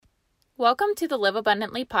Welcome to the Live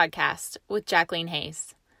Abundantly podcast with Jacqueline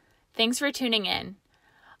Hayes. Thanks for tuning in.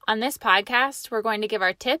 On this podcast, we're going to give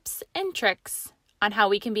our tips and tricks on how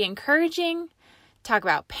we can be encouraging, talk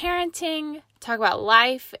about parenting, talk about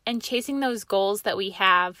life, and chasing those goals that we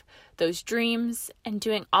have, those dreams, and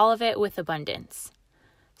doing all of it with abundance.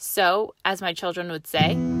 So, as my children would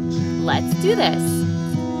say, let's do this.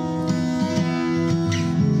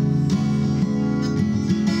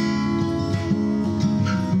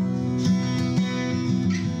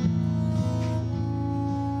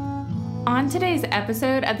 On today's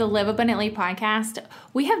episode of the Live Abundantly podcast,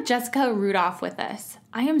 we have Jessica Rudolph with us.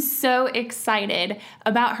 I am so excited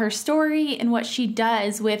about her story and what she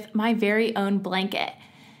does with My Very Own Blanket.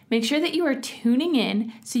 Make sure that you are tuning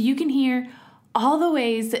in so you can hear all the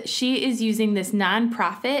ways that she is using this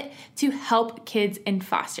nonprofit to help kids in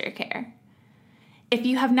foster care. If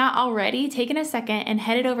you have not already taken a second and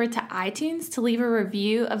headed over to iTunes to leave a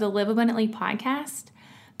review of the Live Abundantly podcast,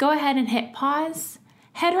 go ahead and hit pause.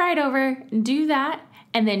 Head right over, do that,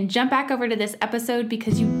 and then jump back over to this episode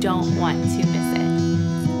because you don't want to miss it.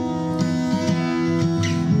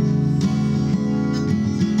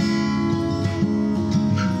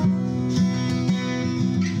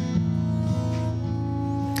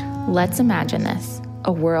 Let's imagine this,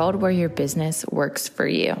 a world where your business works for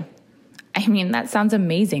you. I mean, that sounds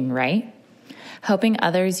amazing, right? Helping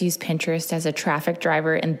others use Pinterest as a traffic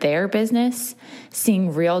driver in their business,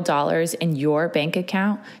 seeing real dollars in your bank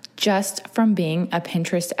account just from being a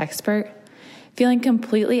Pinterest expert, feeling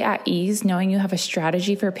completely at ease knowing you have a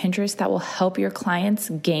strategy for Pinterest that will help your clients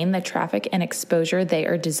gain the traffic and exposure they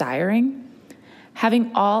are desiring,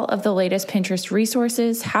 having all of the latest Pinterest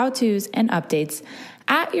resources, how-tos, and updates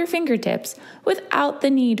at your fingertips without the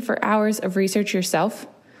need for hours of research yourself.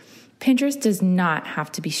 Pinterest does not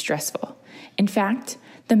have to be stressful. In fact,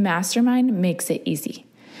 the mastermind makes it easy.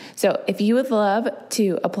 So if you would love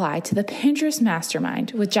to apply to the Pinterest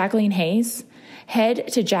Mastermind with Jacqueline Hayes, head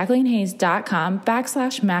to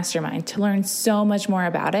jacquelinehayes.com/mastermind to learn so much more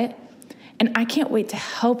about it. And I can't wait to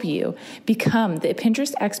help you become the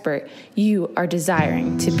Pinterest expert you are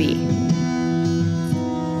desiring to be.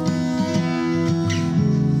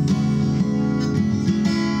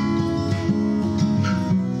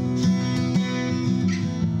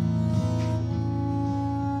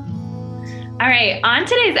 All right, on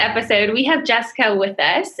today's episode, we have Jessica with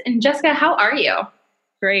us. And Jessica, how are you?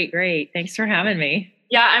 Great. Thanks for having me.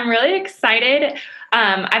 Yeah, I'm really excited.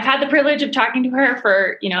 I've had the privilege of talking to her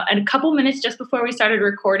for, a couple minutes just before we started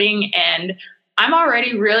recording, and I'm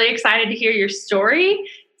already really excited to hear your story.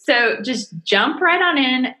 So just jump right on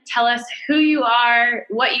in. Tell us who you are,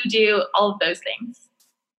 what you do, all of those things.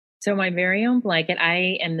 So My Very Own Blanket,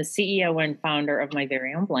 I am the CEO and founder of My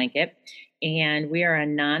Very Own Blanket, and we are a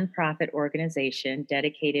nonprofit organization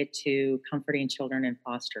dedicated to comforting children in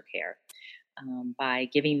foster care by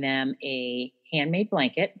giving them a handmade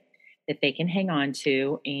blanket that they can hang on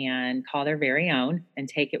to and call their very own and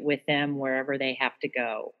take it with them wherever they have to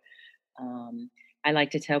go. I like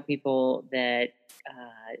to tell people that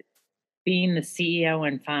being the CEO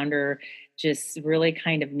and founder just really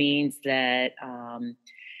kind of means that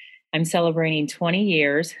I'm celebrating 20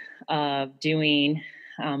 years of doing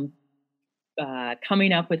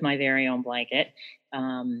coming up with My Very Own Blanket,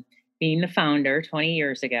 being the founder 20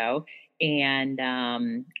 years ago. And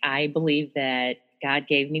I believe that God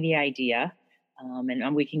gave me the idea,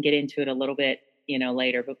 and we can get into it a little bit,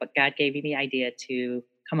 later, but God gave me the idea to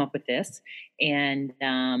come up with this. And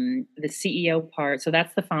the CEO part, so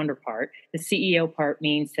that's the founder part. The CEO part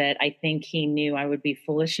means that I think he knew I would be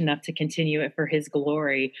foolish enough to continue it for his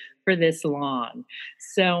glory for this long.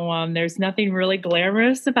 So there's nothing really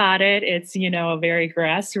glamorous about it. It's, a very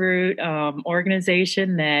grassroots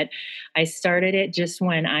organization that I started it just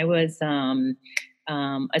when I was a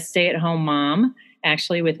stay-at-home mom,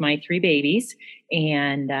 actually, with my 3 babies.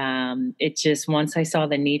 And it just, once I saw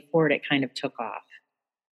the need for it, it kind of took off.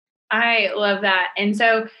 I love that. And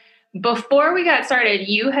so before we got started,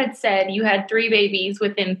 you had said you had 3 babies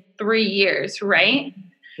within 3 years, right?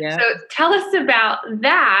 Yeah. So tell us about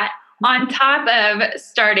that on top of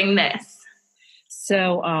starting this.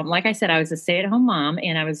 So, like I said, I was a stay-at-home mom,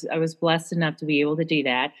 and I was blessed enough to be able to do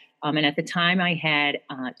that. And at the time, I had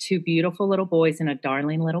 2 beautiful little boys and a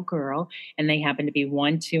darling little girl, and they happened to be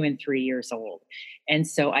 1, 2, and 3 years old. And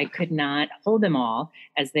so I could not hold them all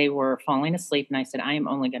as they were falling asleep. And I said, I am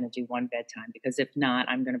only going to do one bedtime, because if not,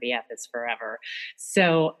 I'm going to be at this forever.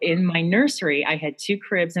 So in my nursery, I had 2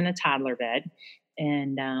 cribs and a toddler bed.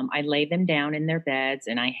 And I laid them down in their beds,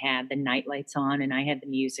 and I had the night lights on, and I had the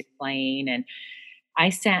music playing, and I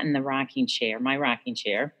sat in my rocking chair,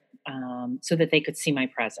 so that they could see my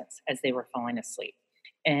presence as they were falling asleep.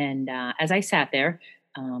 And as I sat there,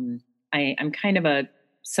 I'm kind of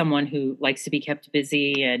someone who likes to be kept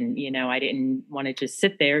busy, and I didn't want to just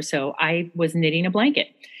sit there, so I was knitting a blanket.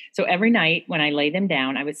 So every night when I lay them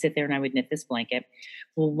down, I would sit there and I would knit this blanket.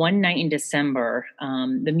 Well, one night in December,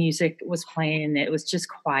 the music was playing and it was just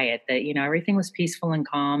quiet. That everything was peaceful and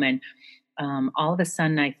calm, and all of a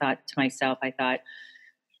sudden, I thought to myself,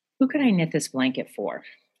 who could I knit this blanket for?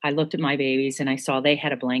 I looked at my babies and I saw they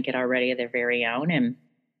had a blanket already of their very own, and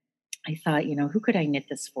I thought, who could I knit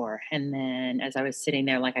this for? And then as I was sitting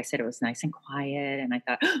there, like I said, it was nice and quiet. And I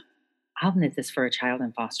thought, I'll knit this for a child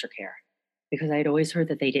in foster care, because I had always heard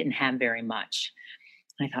that they didn't have very much.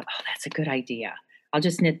 And I thought, oh, that's a good idea. I'll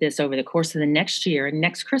just knit this over the course of the next year. And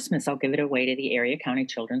next Christmas, I'll give it away to the Area County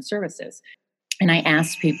Children's Services. And I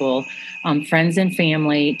asked people, friends and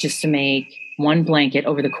family, just to make one blanket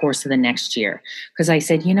over the course of the next year. Because I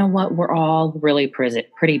said, you know what, we're all really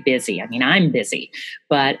pretty busy. I mean, I'm busy.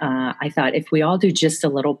 But I thought if we all do just a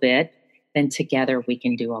little bit, then together we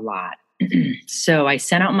can do a lot. So I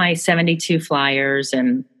sent out my 72 flyers,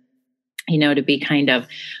 and to be kind of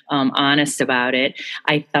honest about it,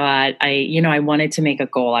 I thought I wanted to make a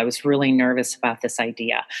goal. I was really nervous about this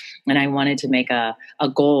idea, and I wanted to make a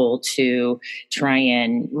goal to try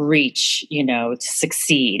and reach, to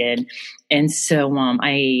succeed. And so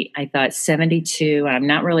I thought 72, I'm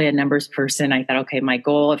not really a numbers person. I thought, okay, my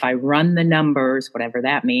goal, if I run the numbers, whatever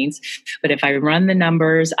that means, but if I run the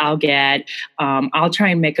numbers, I'll try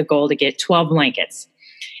and make a goal to get 12 blankets.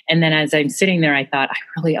 And then as I'm sitting there, I thought,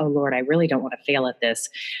 oh Lord, I really don't want to fail at this.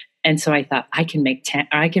 And so I thought, I can make 5.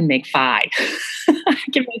 I can make 5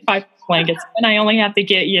 blankets, and I only have to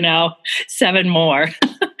get, 7 more.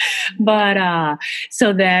 But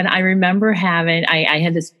so then I remember I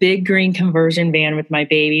had this big green conversion van with my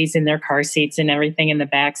babies in their car seats and everything in the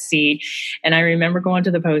back seat. And I remember going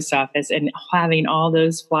to the post office and having all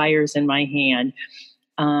those flyers in my hand.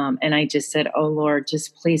 And I just said, oh Lord,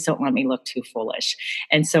 just please don't let me look too foolish.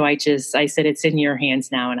 And so I said, it's in your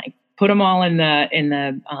hands now. And I put them all in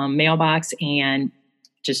the mailbox and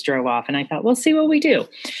just drove off. And I thought, we'll see what we do.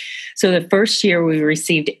 So the first year we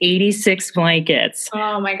received 86 blankets.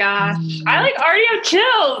 Oh my gosh. I already have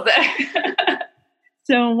chills.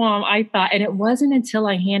 So I thought, and it wasn't until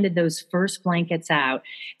I handed those first blankets out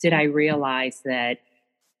did I realize that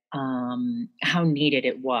how needed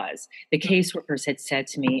it was. The caseworkers had said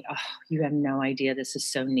to me, oh, you have no idea, this is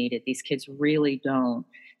so needed. These kids really don't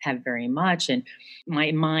have very much. And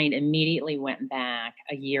my mind immediately went back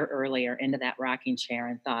a year earlier into that rocking chair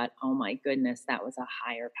and thought, oh my goodness, that was a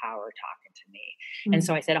higher power talking to me. Mm-hmm. And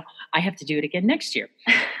so I said, oh, I have to do it again next year.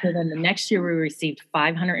 So then the next year we received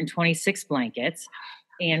 526 blankets.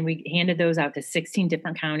 And we handed those out to 16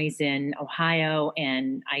 different counties in Ohio.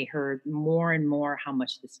 And I heard more and more how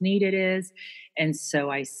much this needed is. And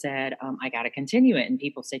so I said, I got to continue it. And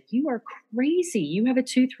people said, you are crazy. You have a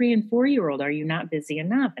 2, 3, and 4-year-old. Are you not busy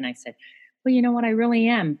enough? And I said, well, you know what? I really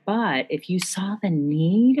am. But if you saw the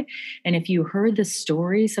need, and if you heard the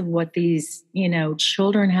stories of what these,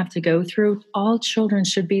 children have to go through, all children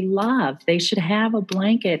should be loved. They should have a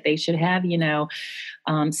blanket. They should have,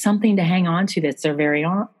 something to hang on to that's their very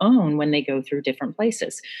own when they go through different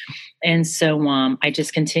places. And so I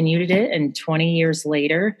just continued it. And 20 years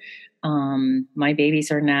later, my babies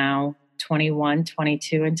are now 21,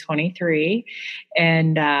 22, and 23.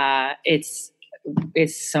 And it's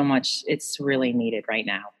so much, it's really needed right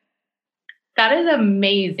now. That is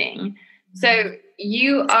amazing. So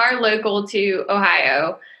you are local to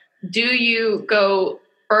Ohio. Do you go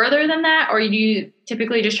further than that, or do you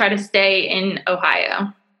typically just try to stay in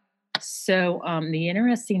Ohio? So the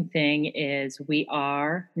interesting thing is we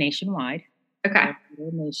are nationwide. Okay. We're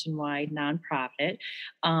a nationwide nonprofit.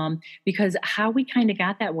 Because how we kind of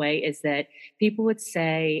got that way is that people would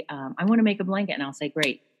say, I want to make a blanket. And I'll say,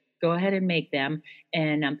 great, go ahead and make them.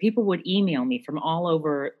 And people would email me from all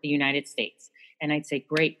over the United States. And I'd say,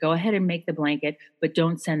 great, go ahead and make the blanket, but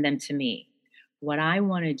don't send them to me. What I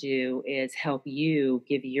want to do is help you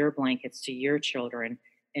give your blankets to your children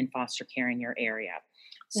in foster care in your area.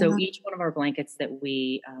 So each one of our blankets that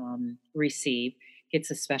we receive gets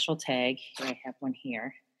a special tag. I have one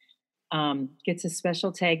here. Gets a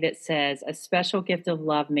special tag that says, a special gift of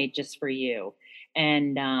love made just for you.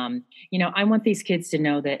 And, I want these kids to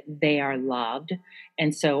know that they are loved.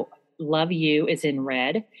 And so love you is in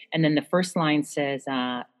red. And then the first line says,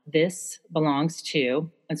 this belongs to.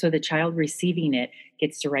 And so the child receiving it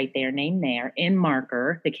gets to write their name there in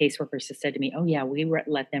marker. The caseworkers have said to me, oh yeah, we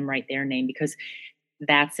let them write their name because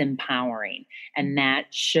that's empowering. And that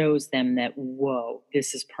shows them that, whoa,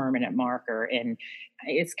 this is permanent marker. And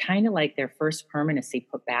it's kind of like their first permanency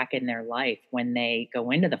put back in their life when they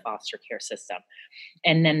go into the foster care system.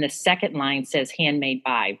 And then the second line says handmade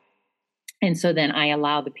by. And so then I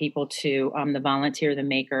allow the people to, the volunteer, the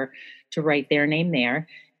maker, to write their name there.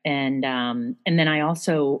 And then I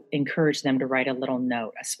also encourage them to write a little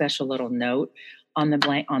note, a special little note on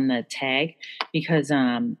the tag, because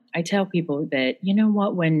I tell people that, you know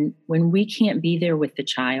what, when we can't be there with the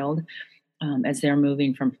child as they're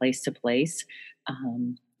moving from place to place,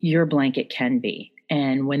 your blanket can be.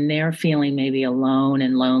 And when they're feeling maybe alone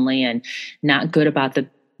and lonely and not good about the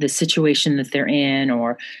situation that they're in,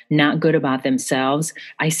 or not good about themselves,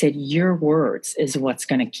 I said, your words is what's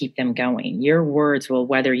going to keep them going. Your words will,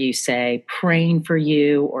 whether you say praying for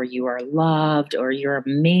you, or you are loved, or you're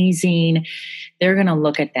amazing, they're going to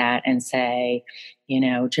look at that and say,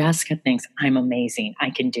 Jessica thinks I'm amazing. I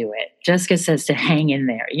can do it. Jessica says to hang in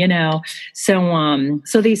there,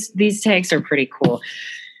 So these tags are pretty cool.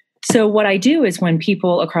 So what I do is, when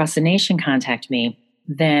people across the nation contact me,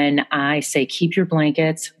 then I say, keep your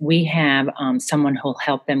blankets. We have someone who'll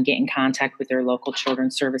help them get in contact with their local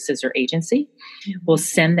children's services or agency. We'll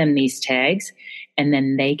send them these tags, and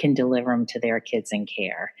then they can deliver them to their kids in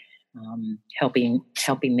care, helping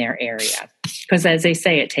their area. Because as they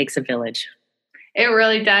say, it takes a village. It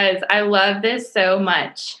really does. I love this so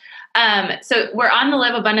much. So we're on the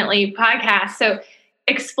Live Abundantly podcast. So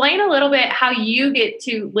explain a little bit how you get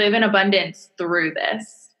to live in abundance through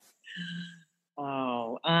this.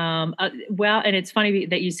 Oh, well, and it's funny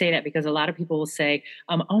that you say that, because a lot of people will say,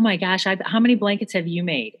 oh my gosh, how many blankets have you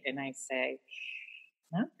made? And I say,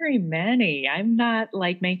 not very many. I'm not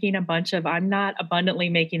making I'm not abundantly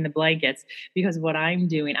making the blankets, because what I'm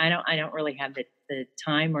doing, I don't really have the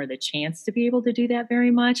time or the chance to be able to do that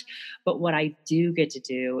very much. But what I do get to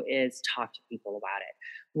do is talk to people about it.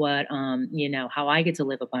 What, how I get to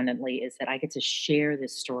live abundantly is that I get to share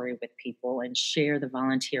this story with people and share the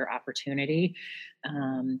volunteer opportunity.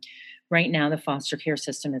 Right now, the foster care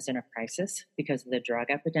system is in a crisis because of the drug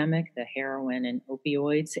epidemic, the heroin and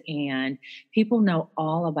opioids, and people know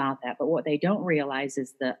all about that. But what they don't realize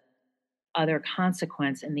is the other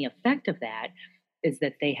consequence and the effect of that is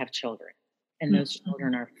that they have children, and those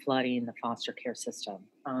children are flooding the foster care system.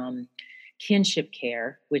 Kinship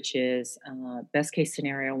care, which is best case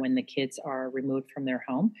scenario when the kids are removed from their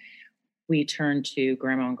home, we turn to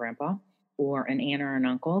grandma and grandpa or an aunt or an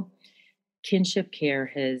uncle. Kinship care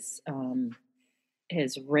has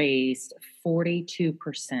raised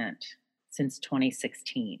 42% since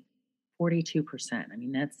 2016. 42%. I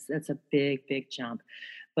mean, that's a big jump.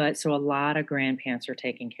 But so a lot of grandparents are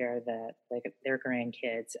taking care of their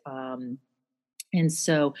grandkids. And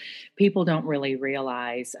so people don't really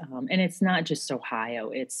realize, and it's not just Ohio,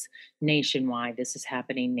 it's nationwide. This is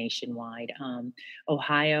happening nationwide.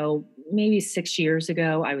 Ohio, maybe 6 years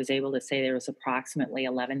ago, I was able to say there was approximately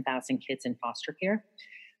 11,000 kids in foster care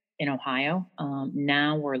in Ohio.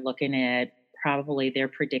 Now we're looking at they're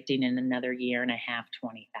predicting in another year and a half,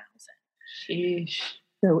 20,000. Sheesh.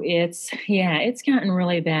 So it's gotten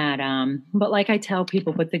really bad. But like I tell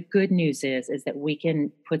people, but the good news is that we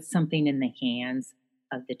can put something in the hands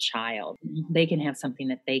of the child. They can have something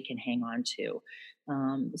that they can hang on to.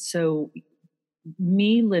 So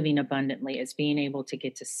me living abundantly is being able to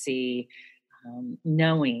get to see,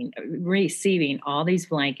 receiving all these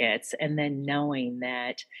blankets, and then knowing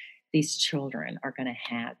that these children are going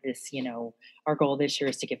to have this, our goal this year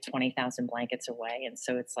is to give 20,000 blankets away. And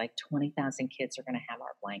so it's like 20,000 kids are going to have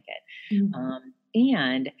our blanket.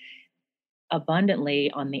 And abundantly,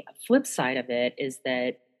 on the flip side of it, is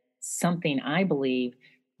that something I believe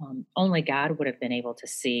only God would have been able to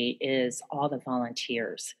see is all the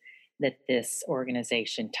volunteers that this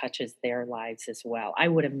organization touches their lives as well. I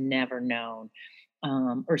would have never known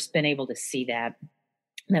or been able to see that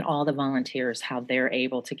all the volunteers, how they're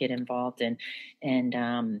able to get involved and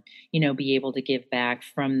be able to give back,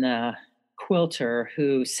 from the quilter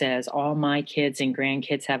who says, all my kids and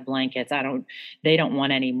grandkids have blankets. They don't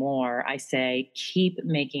want any more. I say, keep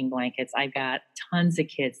making blankets. I've got tons of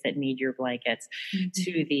kids that need your blankets.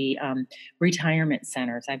 To the retirement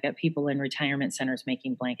centers. I've got people in retirement centers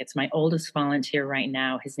making blankets. My oldest volunteer right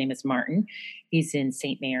now, his name is Martin. He's in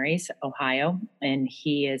St. Mary's, Ohio, and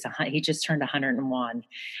he just turned 101.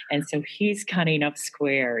 And so he's cutting up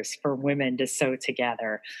squares for women to sew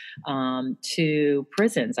together. To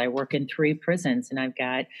prisons. I work in 3 prisons, and I've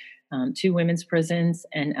got 2 women's prisons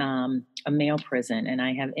and a male prison, and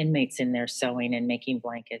I have inmates in there sewing and making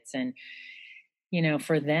blankets. And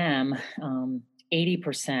for them,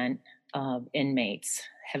 80% of inmates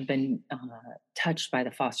have been touched by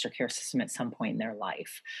the foster care system at some point in their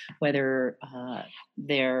life, whether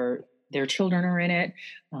they're their children are in it,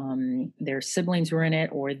 their siblings were in it,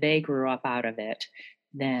 or they grew up out of it,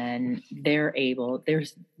 then they're able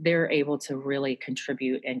to really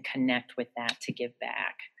contribute and connect with that to give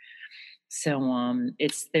back. So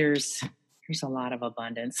it's there's a lot of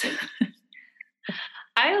abundance.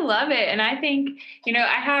 I love it. And I think,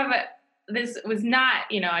 I have this was not,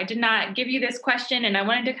 I did not give you this question and I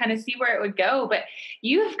wanted to kind of see where it would go, but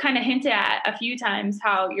you have kind of hinted at a few times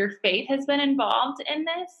how your faith has been involved in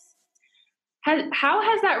this. How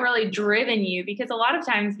has that really driven you? Because a lot of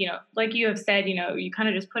times, like you have said, you kind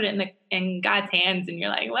of just put it in God's hands and you're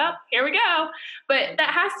like, well, here we go. But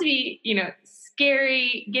that has to be,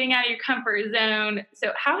 scary, getting out of your comfort zone.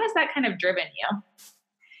 So how has that kind of driven you?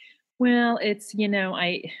 Well, it's,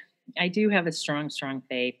 I do have a strong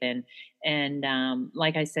faith, and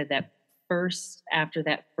like I said, after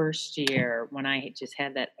that first year, when I just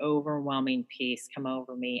had that overwhelming peace come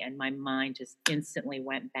over me, and my mind just instantly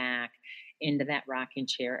went back into that rocking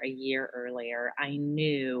chair a year earlier, I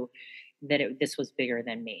knew that this was bigger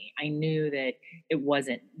than me. I knew that it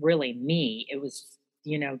wasn't really me. It was,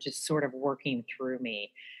 just sort of working through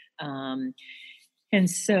me. Um, and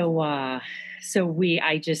I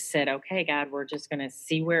just said, okay, God, we're just going to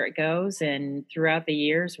see where it goes. And throughout the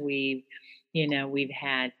years, we've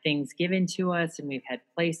had things given to us, and we've had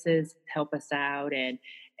places help us out, but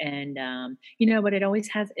it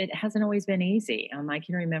hasn't always been easy. I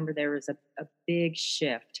can remember there was a big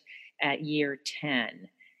shift at year 10,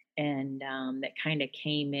 and that kind of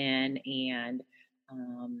came in, and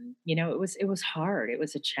it was hard. It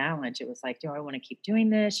was a challenge. It was like, do I want to keep doing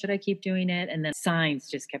this? Should I keep doing it? And then signs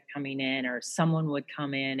just kept coming in, or someone would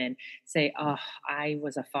come in and say, oh, I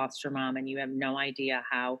was a foster mom, and you have no idea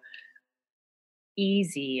how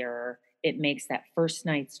easier it makes that first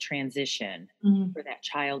night's transition for that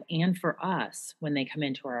child and for us when they come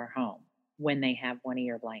into our home, when they have one of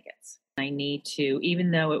your blankets. I need to,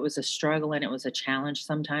 even though it was a struggle and it was a challenge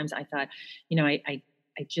sometimes, I thought,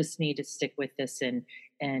 I just need to stick with this and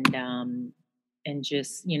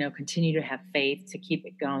just, continue to have faith to keep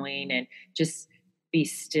it going, and just be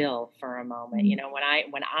still for a moment.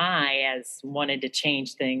 When I as wanted to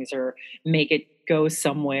change things or make it go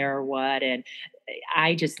somewhere or what, and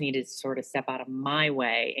I just needed to sort of step out of my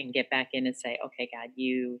way and get back in and say, okay, God,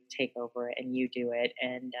 you take over it and you do it.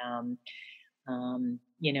 And,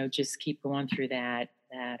 just keep going through that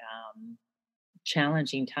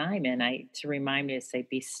challenging time. And to remind me to say,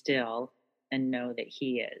 be still and know that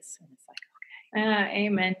He is. And it's like,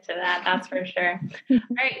 amen to that. That's for sure. All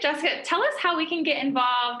right, Jessica, tell us how we can get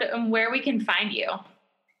involved and where we can find you.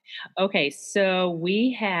 Okay, so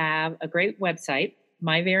we have a great website,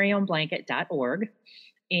 myveryownblanket.org.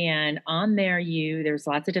 And on there, there's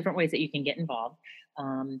lots of different ways that you can get involved.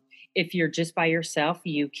 If you're just by yourself,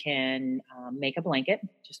 you can make a blanket,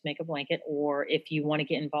 Or if you want to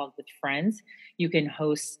get involved with friends, you can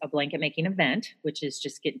host a blanket making event, which is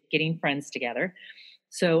just getting friends together.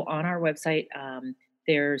 So on our website,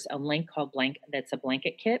 there's a link called that's a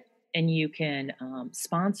blanket kit, and you can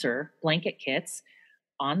sponsor blanket kits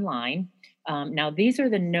online. Now, these are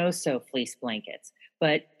the no-sew fleece blankets,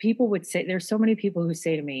 but people would say, there's so many people who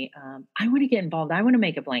say to me, I want to get involved. I want to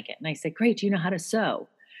make a blanket. And I say, great. Do you know how to sew?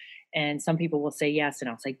 And some people will say yes. And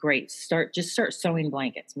I'll say, great, start sewing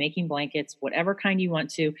blankets, making blankets, whatever kind you want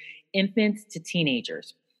to, infants to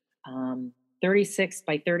teenagers, 36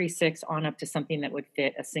 by 36 on up to something that would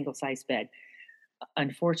fit a single size bed.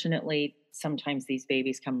 Unfortunately, sometimes these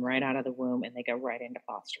babies come right out of the womb and they go right into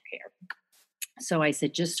foster care. So I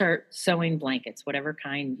said, just start sewing blankets, whatever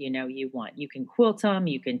kind, you want. You can quilt them,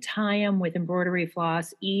 you can tie them with embroidery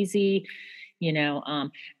floss, easy.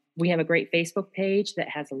 We have a great Facebook page that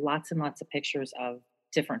has lots and lots of pictures of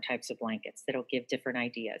different types of blankets that'll give different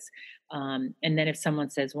ideas. And then if someone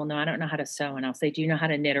says, well, no, I don't know how to sew. And I'll say, do you know how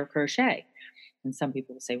to knit or crochet? And some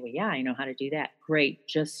people will say, well, yeah, I know how to do that. Great.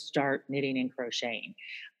 Just start knitting and crocheting.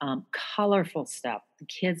 Colorful stuff. The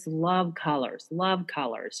kids love colors.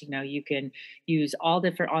 You can use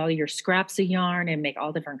all your scraps of yarn and make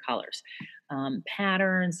all different colors.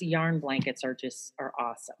 Patterns, yarn blankets are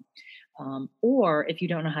awesome. Or if you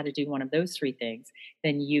don't know how to do one of those three things,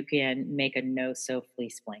 then you can make a no-sew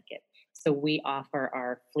fleece blanket. So we offer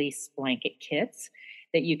our fleece blanket kits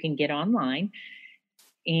that you can get online.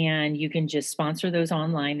 And you can just sponsor those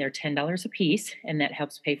online. They're $10 a piece, and that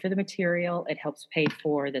helps pay for the material. It helps pay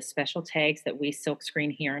for the special tags that we silk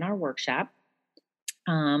screen here in our workshop.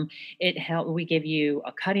 We give you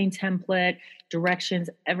a cutting template,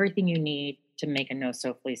 directions, everything you need to make a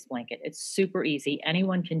no-sew fleece blanket. It's super easy.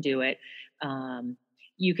 Anyone can do it.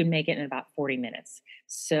 You can make it in about 40 minutes.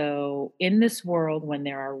 So in this world, when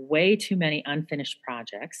there are way too many unfinished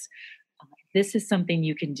projects, This is something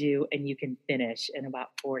you can do and you can finish in about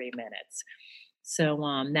 40 minutes.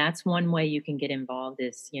 So that's one way you can get involved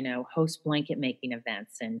is, host blanket making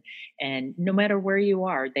events, and no matter where you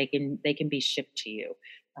are, they can be shipped to you.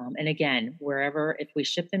 And again, wherever, if we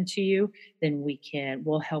ship them to you, then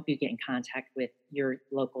we'll help you get in contact with your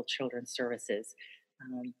local children's services.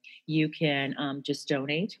 You can just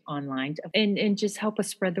donate online and just help us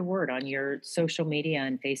spread the word on your social media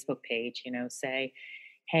and Facebook page. Say,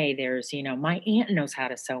 hey, there's, my aunt knows how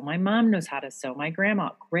to sew. My mom knows how to sew. My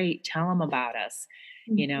grandma, great. Tell them about us,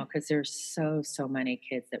 because there's so many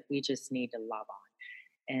kids that we just need to love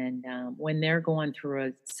on. And when they're going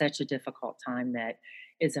through such a difficult time that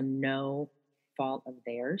is of no fault of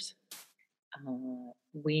theirs,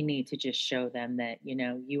 we need to just show them that,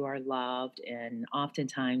 you are loved. And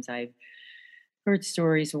oftentimes I've heard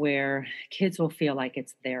stories where kids will feel like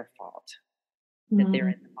it's their fault that they're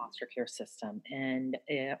in the foster care system, and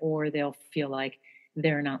or they'll feel like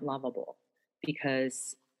they're not lovable,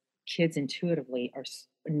 because kids intuitively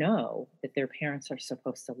know that their parents are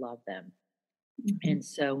supposed to love them. And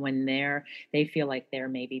so when they feel like they're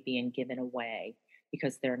maybe being given away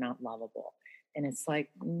because they're not lovable. And it's like,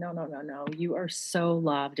 no, you are so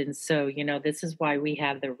loved. And so, this is why we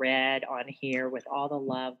have the red on here with all the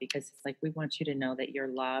love, because it's like, we want you to know that you're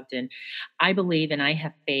loved. And I believe and I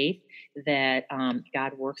have faith that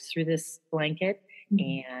God works through this blanket,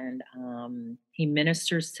 and he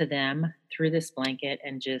ministers to them through this blanket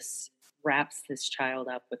and just wraps this child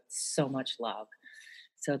up with so much love.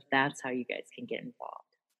 So that's how you guys can get involved.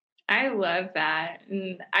 I love that.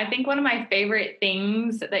 And I think one of my favorite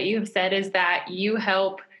things that you have said is that you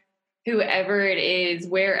help whoever it is,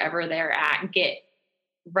 wherever they're at, get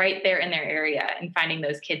right there in their area and finding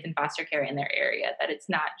those kids in foster care in their area. That it's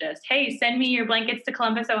not just, hey, send me your blankets to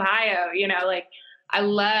Columbus, Ohio. I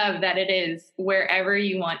love that it is wherever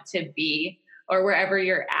you want to be or wherever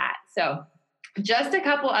you're at. So just a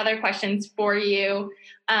couple other questions for you.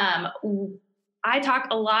 I talk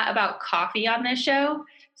a lot about coffee on this show.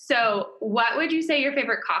 So what would you say your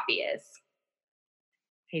favorite coffee is?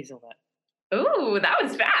 Hazelnut. Ooh, that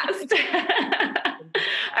was fast.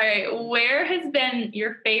 All right. Where has been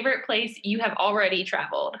your favorite place you have already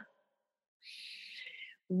traveled?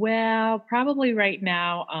 Well, probably right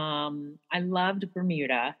now, I loved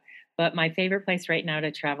Bermuda, but my favorite place right now to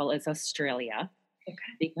travel is Australia. Okay.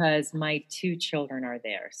 Because my 2 children are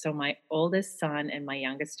there. So my oldest son and my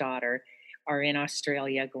youngest daughter are in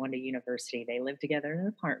Australia going to university. They live together in an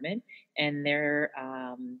apartment, and they're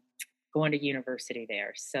going to university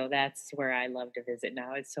there. So that's where I love to visit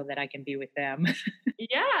now, is so that I can be with them.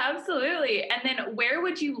 Yeah, absolutely. And then where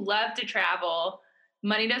would you love to travel?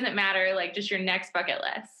 Money doesn't matter, like just your next bucket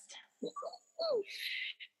list.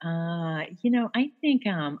 I think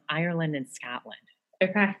Ireland and Scotland.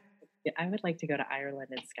 Okay. I would like to go to Ireland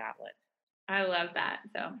and Scotland. I love that.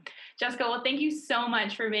 So, Jessica, well, thank you so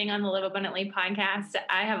much for being on the Live Abundantly podcast.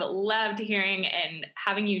 I have loved hearing and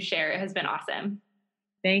having you share. It has been awesome.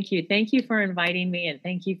 Thank you. Thank you for inviting me, and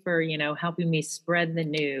thank you for, helping me spread the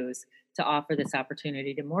news to offer this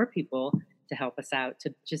opportunity to more people to help us out,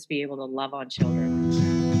 to just be able to love on children.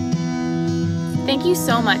 Thank you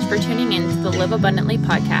so much for tuning in to the Live Abundantly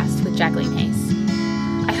podcast with Jacqueline Hayes.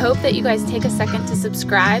 I hope that you guys take a second to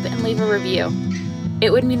subscribe and leave a review.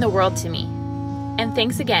 It would mean the world to me. And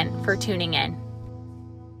thanks again for tuning in.